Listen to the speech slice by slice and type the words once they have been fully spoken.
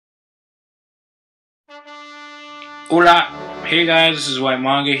Hola! Hey guys, this is Whyt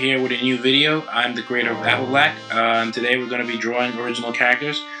Manga here with a new video. I'm the creator of Apple Black. Today we're going to be drawing original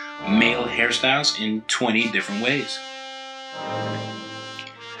characters, male hairstyles in 20 different ways.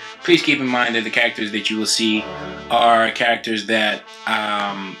 Please keep in mind that the characters that you will see are characters that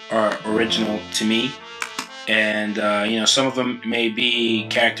are original to me. And some of them may be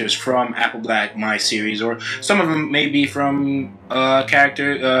characters from Apple Black, my series, or some of them may be from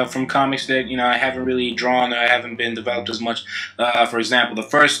from comics that I haven't really drawn or I haven't been developed as much. For example, the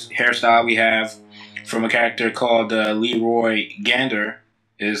first hairstyle we have from a character called Leroy Gander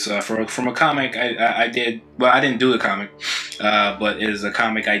is from a comic I did. Well, I didn't do the comic, but it is a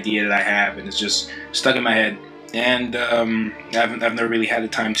comic idea that I have, and it's just stuck in my head. And I've never really had the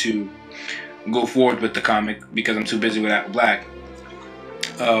time to go forward with the comic because I'm too busy with Apple Black.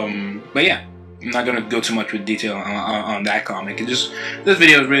 But yeah, I'm not gonna go too much with detail on that comic. This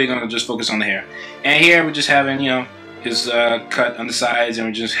video is really gonna just focus on the hair. And here we're just having his cut on the sides, and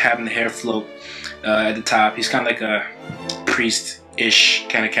we're just having the hair float at the top. He's kind of like a priest-ish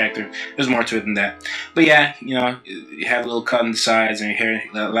kind of character. There's more to it than that. But yeah, you have a little cut on the sides, and your hair,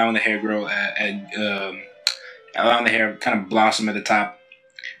 allowing the hair grow, allowing the hair kind of blossom at the top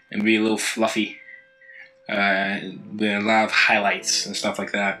and be a little fluffy, with a lot of highlights and stuff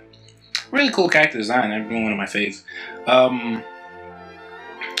like that. Really cool character design. I've been one of my faves.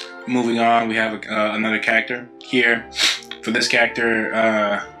 Moving on, we have another character here. For this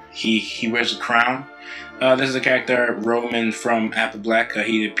character, he wears a crown. This is a character, Roman, from Apple Black.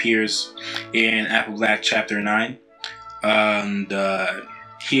 He appears in Apple Black Chapter 9. And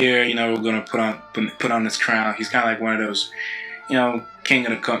here, we're gonna put on this crown. He's kind of like one of those, king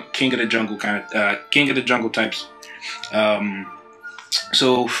of the jungle kind of king of the jungle types.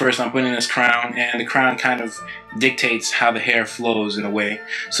 So first I'm putting this crown, and the crown kind of dictates how the hair flows in a way.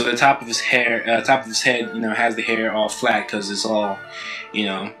 So the top of his hair, top of his head, has the hair all flat because it's all,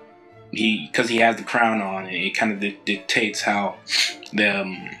 because he has the crown on, and it kind of dictates how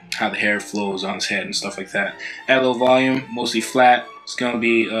the hair flows on his head and stuff like that. Add a little volume, mostly flat. It's gonna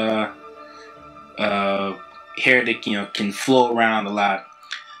be hair that can flow around a lot.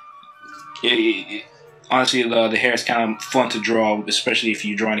 Honestly, the hair is kind of fun to draw, especially if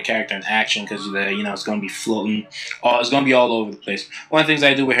you're drawing a character in action, because it's going to be floating. It's going to be all over the place. One of the things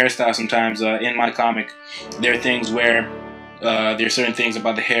I do with hairstyles sometimes in my comic, there are things where there are certain things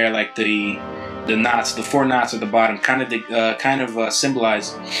about the hair, like the knots, the 4 knots at the bottom, kind of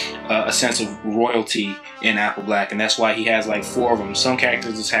symbolize a sense of royalty in Apple Black, and that's why he has like 4 of them. Some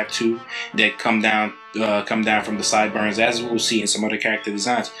characters just have 2 that come down from the sideburns, as we'll see in some other character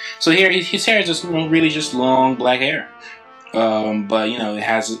designs. So here, his hair is just really just long black hair, but it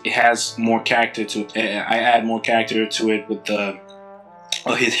has more character to it. I add more character to it with the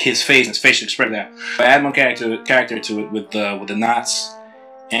his face and his facial expression. That I add more character to it with the knots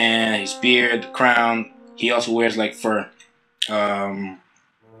and his beard, the crown. He also wears like fur.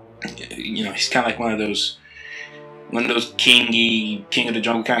 He's kind of like one of those king of the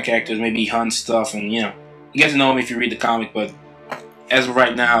jungle kind of characters. Maybe he hunts stuff, and you get to know him if you read the comic. But as of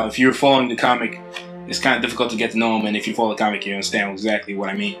right now, if you're following the comic, it's kind of difficult to get to know him, and if you follow the comic, you understand exactly what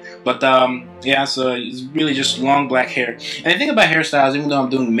I mean. But yeah, so it's really just long black hair. And the thing about hairstyles, even though I'm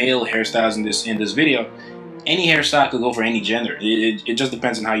doing male hairstyles in this video, any hairstyle could go for any gender. It just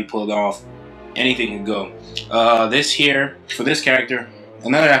depends on how you pull it off. Anything can go. This here, for this character,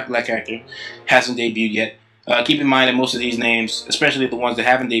 another Apple Black character, hasn't debuted yet. Keep in mind that most of these names, especially the ones that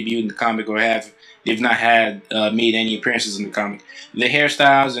haven't debuted in the comic or they've not had made any appearances in the comic, their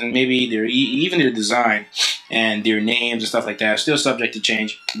hairstyles and maybe even their design and their names and stuff like that are still subject to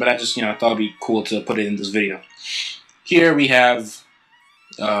change. But I just thought it'd be cool to put it in this video. Here we have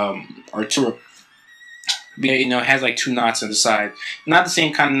Arturo. Has like 2 knots on the side. Not the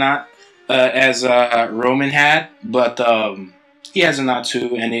same kind of knot as Roman had, but he has a knot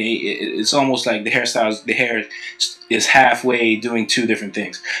too, and it's almost like the hair is halfway doing 2 different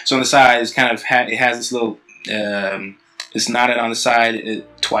things. So on the side, it's kind of it has this little it's knotted on the side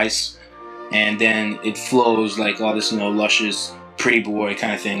twice, and then it flows like all this luscious pretty boy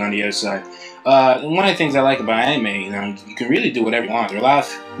kind of thing on the other side. And one of the things I like about anime, you can really do whatever you want. There are a lot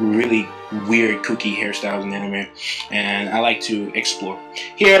of really weird, kooky hairstyles in anime, and I like to explore.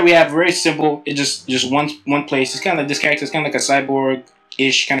 Here we have very simple. It's just one place. It's kind of this character. It's kind of like a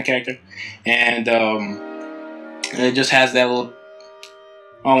cyborg-ish kind of character, and it just has that little,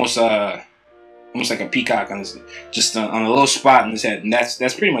 almost like a peacock on his, on a little spot in his head, and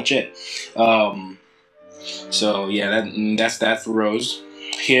that's pretty much it. So yeah, that's that for Rose.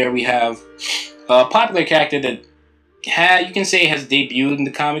 Here we have a popular character that you can say has debuted in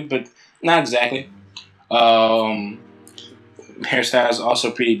the comic, but not exactly. Um, Hairstyles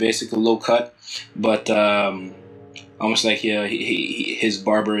also pretty basic, a low cut, but almost like his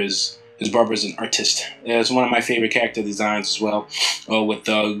barber is an artist. It's one of my favorite character designs as well, with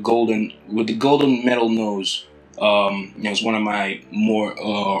the golden metal nose. It's one of my more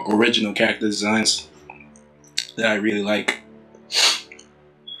original character designs that I really like.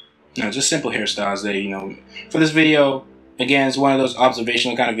 Just simple hairstyles there. For this video, again, it's one of those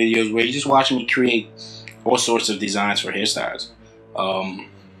observational kind of videos where you're just watching me create all sorts of designs for hairstyles.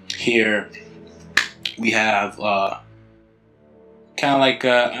 Here we have kind of like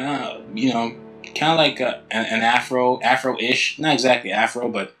an afro-ish, not exactly afro,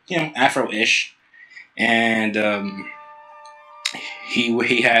 but afro-ish, and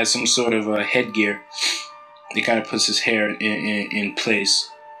he has some sort of a headgear that kind of puts his hair in place.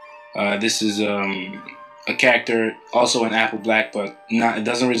 This is a character also in Apple Black, but it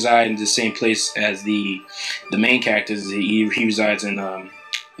doesn't reside in the same place as the main characters. He resides in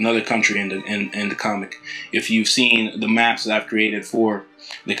another country in the comic. If you've seen the maps that I've created for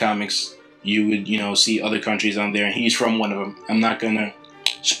the comics, you would see other countries on there, and he's from one of them. I'm not gonna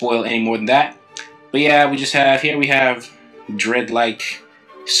spoil any more than that. But yeah, we have dread-like,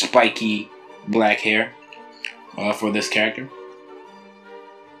 spiky black hair for this character.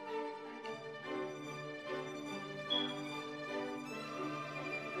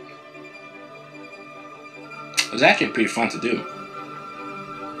 It was actually pretty fun to do.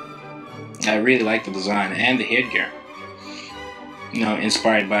 I really like the design and the headgear.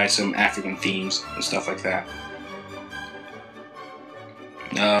 Inspired by some African themes and stuff like that.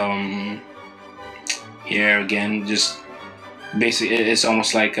 Here again, just basically, it's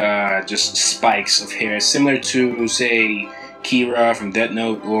almost like just spikes of hair, similar to, say, Kira from Death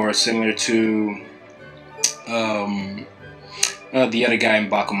Note, or similar to the other guy in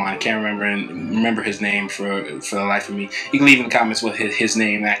Bakuman. I can't remember his name for the life of me. You can leave in the comments what his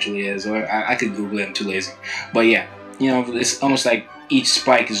name actually is, or I could Google it. I'm too lazy. But yeah, it's almost like each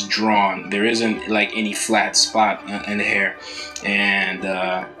spike is drawn. There isn't like any flat spot in the hair, and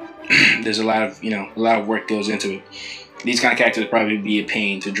there's a lot of work goes into it. These kind of characters would probably be a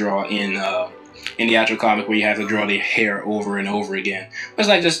pain to draw in the actual comic, where you have to draw the hair over and over again. But it's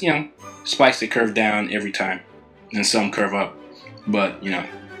like just spikes that curve down every time, and some curve up. But there's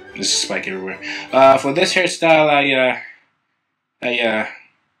a spike everywhere. For this hairstyle,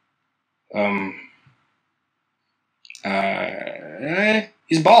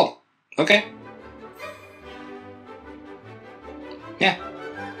 he's bald. Okay. Yeah,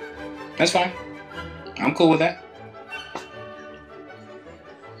 that's fine. I'm cool with that.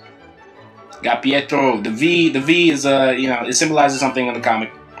 Got Pietro. The V is it symbolizes something in the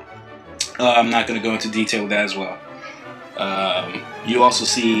comic. I'm not gonna go into detail with that as well. You also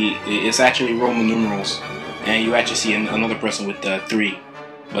see it's actually Roman numerals, and you actually see another person with 3,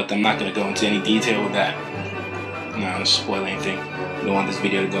 but I'm not going to go into any detail with that. No, don't spoil anything. I don't want this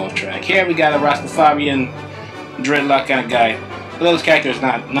video to go off track. Here we got a Rastafarian dreadlock kind of guy. Although this character is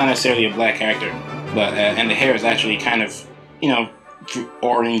not necessarily a black character, but and the hair is actually kind of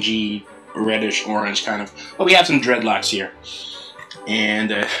orangey, reddish orange kind of. But we have some dreadlocks here.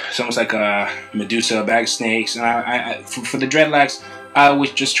 And it's almost like a Medusa, a bag of snakes. And for the dreadlocks, I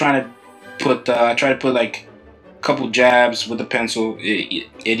was just trying to put like a couple jabs with a pencil at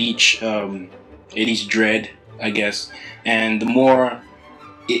each dread, I guess. And the more,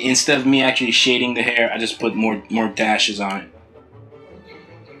 instead of me actually shading the hair, I just put more dashes on it.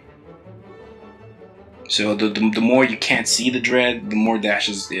 So the more you can't see the dread, the more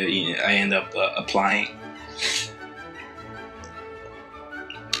dashes I end up applying.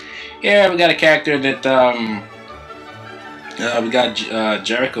 Here we got a character that we got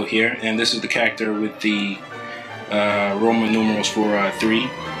Jericho here, and this is the character with the Roman numerals for 3,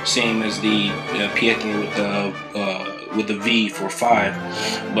 same as the Pietro with the V for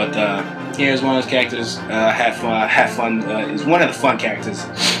 5. But here's one of those characters. Have fun. Is one of the fun characters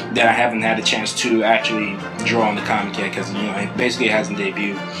that I haven't had a chance to actually draw in the comic yet, because it basically hasn't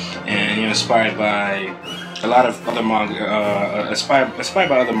debuted, and inspired by a lot of other manga, inspired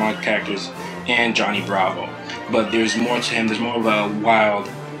by other manga characters and Johnny Bravo. But there's more to him. There's more of a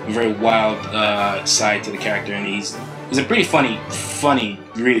very wild side to the character, and he's a pretty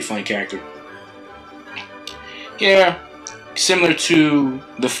really funny character. Here, similar to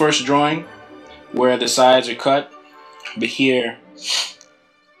the first drawing, where the sides are cut, but here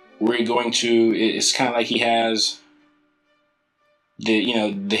we're going to. It's kind of like he has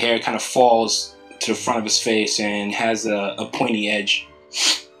the hair kind of falls to the front of his face and has a pointy edge.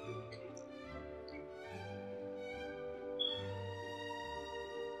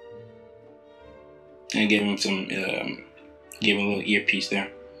 and gave him some, gave him a little earpiece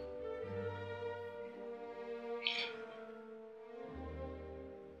there.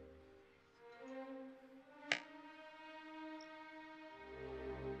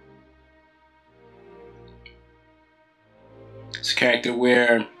 It's a character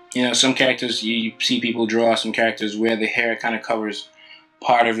where, you know, some characters you see people draw some characters where the hair kind of covers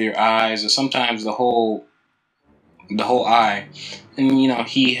part of your eyes, or sometimes the whole eye. And you know,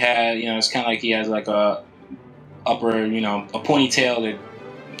 he had, you know, it's kind of like he has like a upper, you know, a ponytail that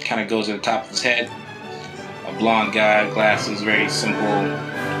kind of goes to the top of his head. A blonde guy, glasses, very simple,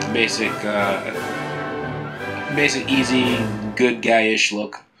 basic, easy, good guy-ish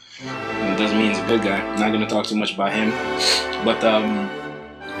look. It doesn't mean he's a good guy. I'm not gonna talk too much about him, but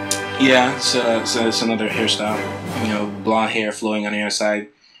yeah, it's another hairstyle. You know, blonde hair flowing on the other side,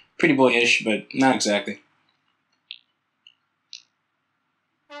 pretty boyish, but not exactly.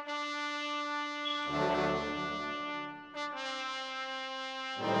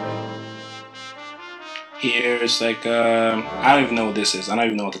 Here it's like I don't even know what this is. I don't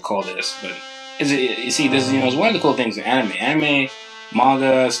even know what to call this, but is it? You see, this, you know, it's one of the cool things in anime,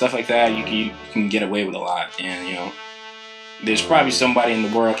 manga, stuff like that. You can get away with a lot, and you know, there's probably somebody in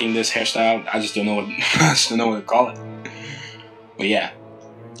the world making this hairstyle. I just don't know what I just don't know what to call it. But yeah,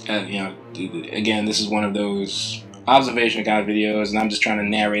 you know, again, this is one of those observation kind of videos, and I'm just trying to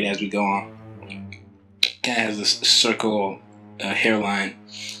narrate as we go on. Kind of has this circle hairline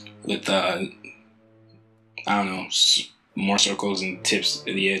with I don't know, more circles and tips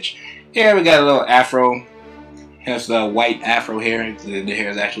at the edge. Here we got a little afro. Has the white afro hair. The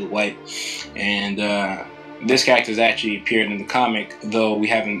hair is actually white, and this character has actually appeared in the comic, though we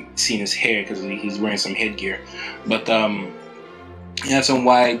haven't seen his hair because he's wearing some headgear. But he has some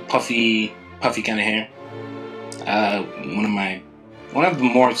white, puffy kind of hair. One of the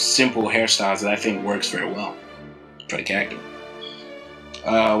more simple hairstyles that I think works very well for the character.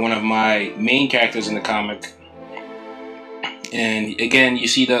 One of my main characters in the comic, and again you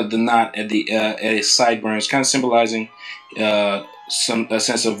see the knot at the at his sideburns, kind of symbolizing a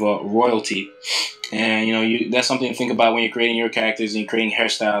sense of royalty. And you know, that's something to think about when you're creating your characters and you're creating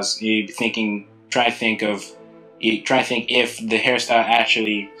hairstyles. You try to think if the hairstyle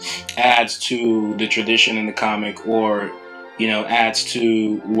actually adds to the tradition in the comic, or you know, adds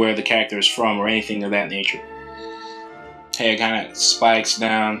to where the character is from, or anything of that nature. Hair kind of spikes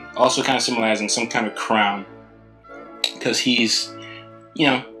down, also kind of symbolizing some kind of crown, because he's, you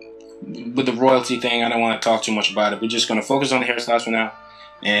know, with the royalty thing, I don't want to talk too much about it. We're just going to focus on the hairstyles for now,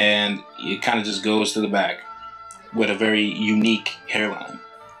 and it kind of just goes to the back with a very unique hairline.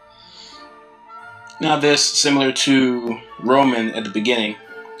 Now this, similar to Roman at the beginning,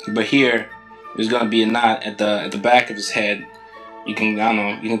 but here there's going to be a knot at the back of his head. You can, I don't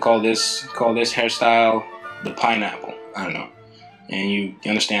know, you can call this hairstyle the pineapple. I don't know, and you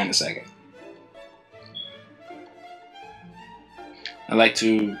understand in a second. I like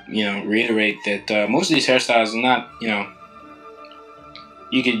to, you know, reiterate that most of these hairstyles are not, you know,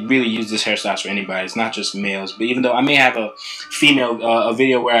 you could really use this hairstyle for anybody. It's not just males. But even though I may have a female a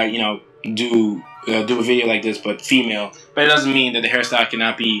video where I, you know, do a video like this, but female, but it doesn't mean that the hairstyle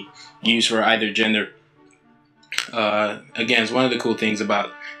cannot be used for either gender. Again, it's one of the cool things about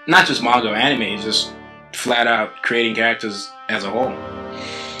not just manga or anime, it's just flat out creating characters as a whole.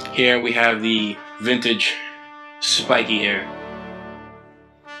 Here we have the vintage spiky hair,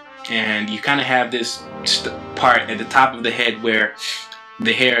 and you kind of have this part at the top of the head where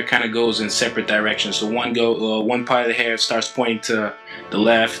the hair kind of goes in separate directions. So one part of the hair starts pointing to the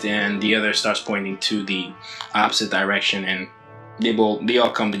left, and the other starts pointing to the opposite direction, and they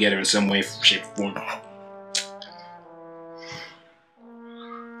all come together in some way, shape, or form.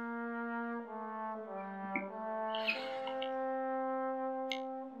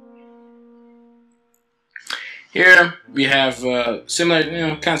 Here we have similar, you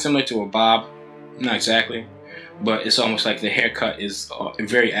know, kind of similar to a bob, not exactly, but it's almost like the haircut is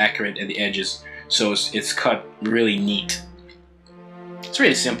very accurate at the edges, so it's cut really neat. It's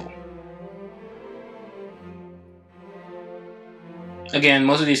really simple. Again,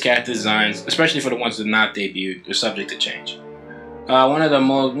 most of these character designs, especially for the ones that are not debuted, are subject to change. One of the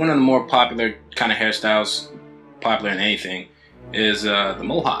more popular kind of hairstyles, popular in anything, is the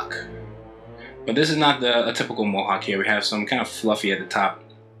mohawk. But this is not a typical mohawk here. We have some kind of fluffy at the top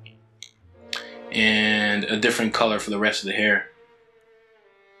and a different color for the rest of the hair.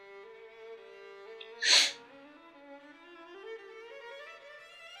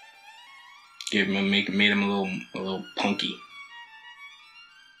 Made him a little punky.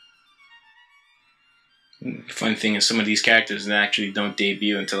 The funny thing is, some of these characters actually don't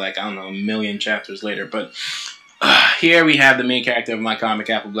debut until, like, I don't know, a million chapters later. But here we have the main character of my comic,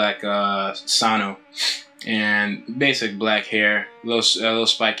 Apple Black, Sano. And basic black hair, a little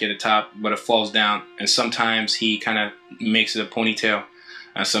spike at the top, but it falls down. And sometimes he kind of makes it a ponytail.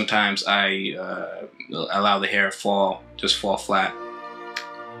 And sometimes I allow the hair just fall flat.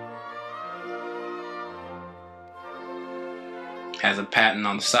 Has a pattern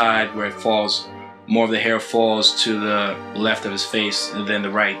on the side where it falls, more of the hair falls to the left of his face than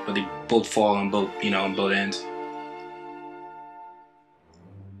the right, but they both fall on both, on both ends.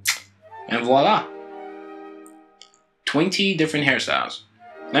 And voila! 20 different hairstyles.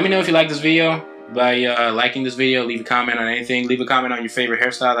 Let me know if you like this video by liking this video. Leave a comment on anything. Leave a comment on your favorite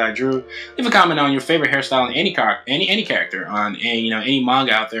hairstyle that I drew. Leave a comment on your favorite hairstyle on any character on any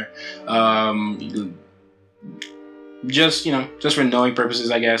manga out there. Just for knowing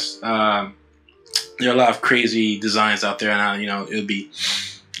purposes, I guess. There are a lot of crazy designs out there, and it would be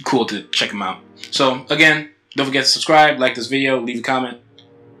cool to check them out. So again, don't forget to subscribe, like this video, leave a comment.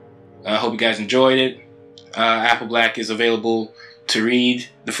 I hope you guys enjoyed it. Apple Black is available to read.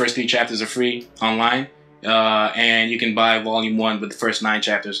 The first 3 chapters are free online, and you can buy Volume 1 with the first 9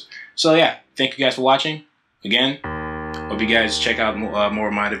 chapters. So yeah, thank you guys for watching. Again, hope you guys check out more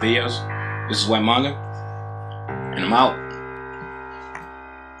of my other videos. This is Whyt Manga, and I'm out.